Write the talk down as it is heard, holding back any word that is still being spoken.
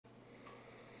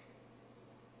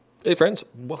Hey friends,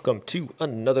 welcome to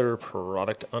another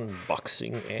product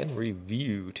unboxing and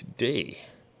review. Today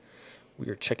we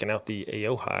are checking out the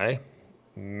Aohi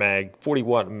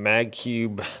 40W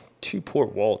Magcube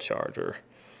 2-port wall charger.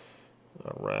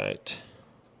 Alright,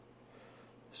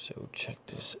 so check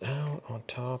this out. On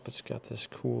top it's got this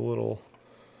cool little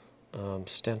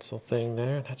stencil thing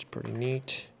there. That's pretty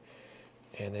neat.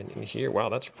 And then in here, wow,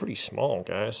 that's pretty small,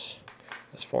 guys.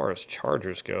 As far as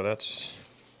chargers go, that's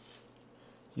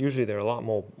usually they're a lot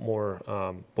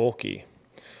more bulky.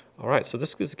 All right, so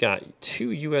this has got two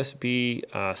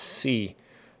USB-C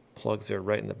plugs there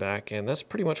right in the back, and that's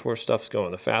pretty much where stuff's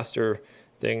going. The faster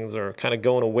things are kind of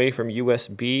going away from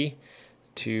USB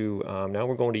to now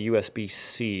we're going to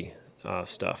USB-C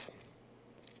stuff.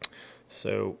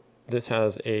 So this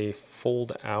has a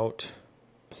fold-out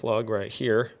plug right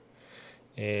here,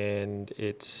 and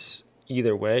it's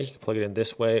either way. You can plug it in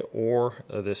this way or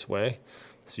this way.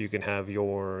 So you can have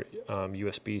your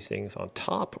USB things on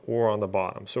top or on the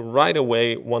bottom. So right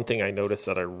away, one thing I noticed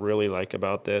that I really like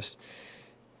about this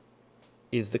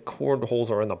is the cord holes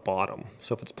are in the bottom.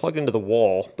 So if it's plugged into the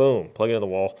wall, boom, plug it into the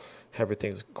wall,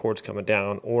 everything's cords coming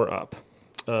down or up.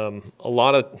 In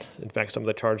fact, some of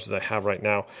the chargers I have right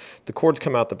now, the cords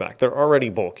come out the back. They're already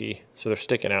bulky, so they're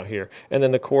sticking out here. And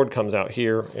then the cord comes out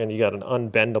here, and you got an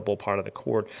unbendable part of the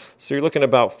cord. So you're looking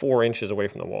about 4 inches away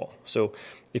from the wall. So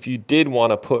if you did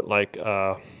want to put like,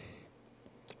 I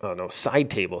don't know, side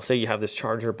table, say you have this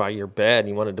charger by your bed and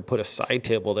you wanted to put a side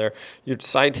table there, your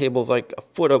side table is like a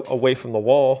foot away from the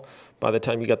wall by the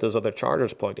time you got those other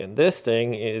chargers plugged in. This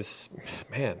thing is,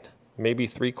 man, maybe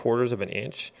 3/4 of an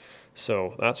inch.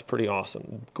 So that's pretty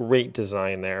awesome. Great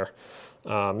design there.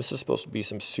 This is supposed to be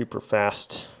some super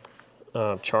fast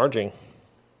charging.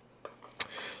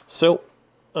 So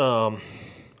I'm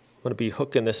going to be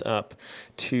hooking this up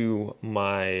to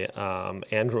my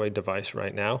Android device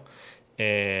right now,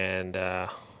 and we'll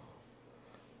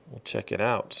check it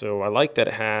out. So I like that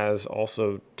it has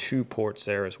also 2 ports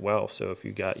there as well. So if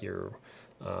you got your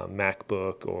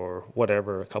MacBook or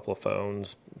whatever, a couple of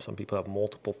phones, some people have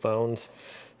multiple phones.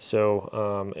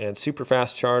 So, and super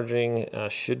fast charging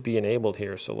should be enabled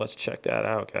here. So let's check that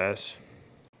out, guys.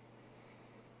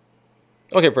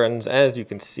 Okay, friends, as you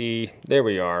can see, there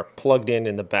we are, plugged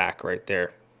in the back right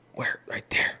there. Where? Right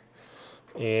there.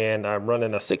 And I'm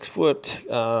running a 6-foot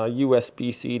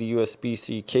USB-C to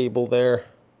USB-C cable there.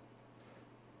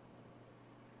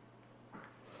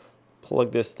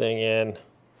 Plug this thing in.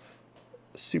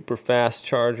 Super fast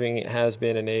charging has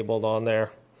been enabled on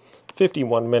there.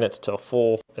 51 minutes till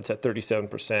full. It's at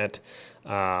 37%.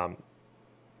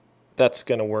 That's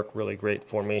going to work really great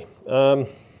for me.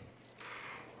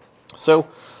 So,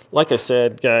 like I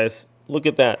said, guys, look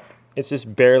at that. It's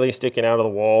just barely sticking out of the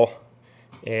wall.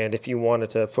 And if you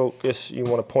wanted to focus, you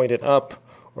want to point it up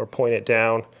or point it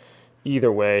down.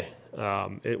 Either way,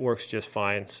 it works just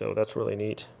fine. So that's really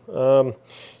neat.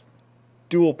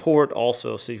 Dual port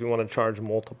also, so if you want to charge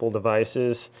multiple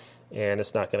devices, and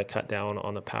it's not going to cut down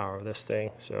on the power of this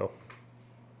thing. So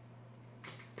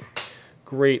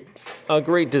a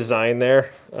great design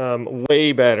there.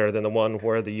 Way better than the one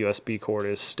where the USB cord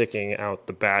is sticking out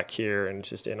the back here and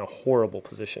just in a horrible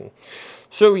position.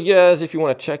 So yes, if you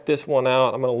want to check this one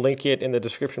out, I'm going to link it in the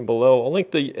description below. I'll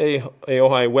link the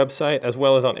Aohi website as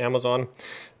well as on Amazon.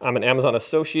 I'm an Amazon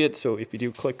associate, so if you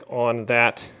do click on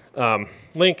that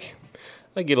link,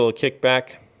 I get a little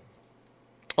kickback.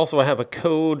 Also, I have a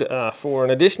code for an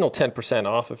additional 10%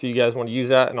 off if you guys want to use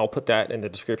that, and I'll put that in the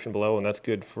description below, and that's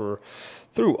good for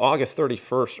through August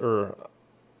 31st or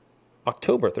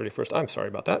October 31st. I'm sorry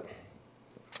about that.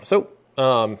 So,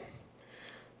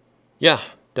 yeah,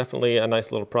 definitely a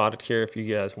nice little product here if you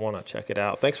guys want to check it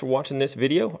out. Thanks for watching this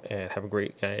video, and have a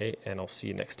great day, and I'll see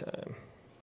you next time.